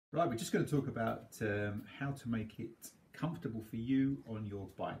Right, we're just going to talk about how to make it comfortable for you on your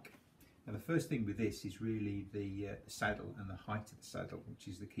bike. Now the first thing with this is really the saddle and the height of the saddle, which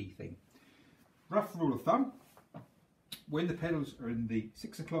is the key thing. Rough rule of thumb, when the pedals are in the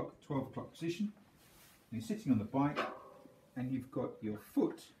 6 o'clock, 12 o'clock position, and you're sitting on the bike and you've got your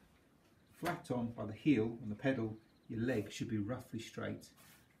foot flat on by the heel on the pedal, your leg should be roughly straight,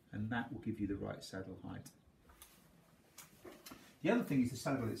 and that will give you the right saddle height. The other thing is the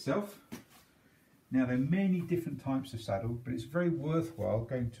saddle itself. Now there are many different types of saddle, but it's very worthwhile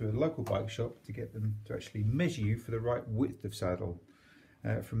going to a local bike shop to get them to actually measure you for the right width of saddle.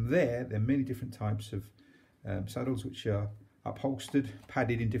 From there are many different types of saddles which are upholstered,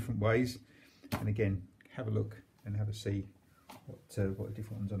 padded in different ways, and again have a look and have a see what the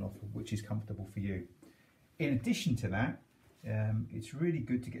different ones on offer, which is comfortable for you. In addition to that, it's really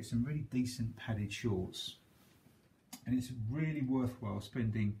good to get some really decent padded shorts. And it's really worthwhile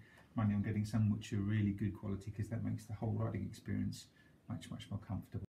spending money on getting some which are really good quality, because that makes the whole riding experience much more comfortable.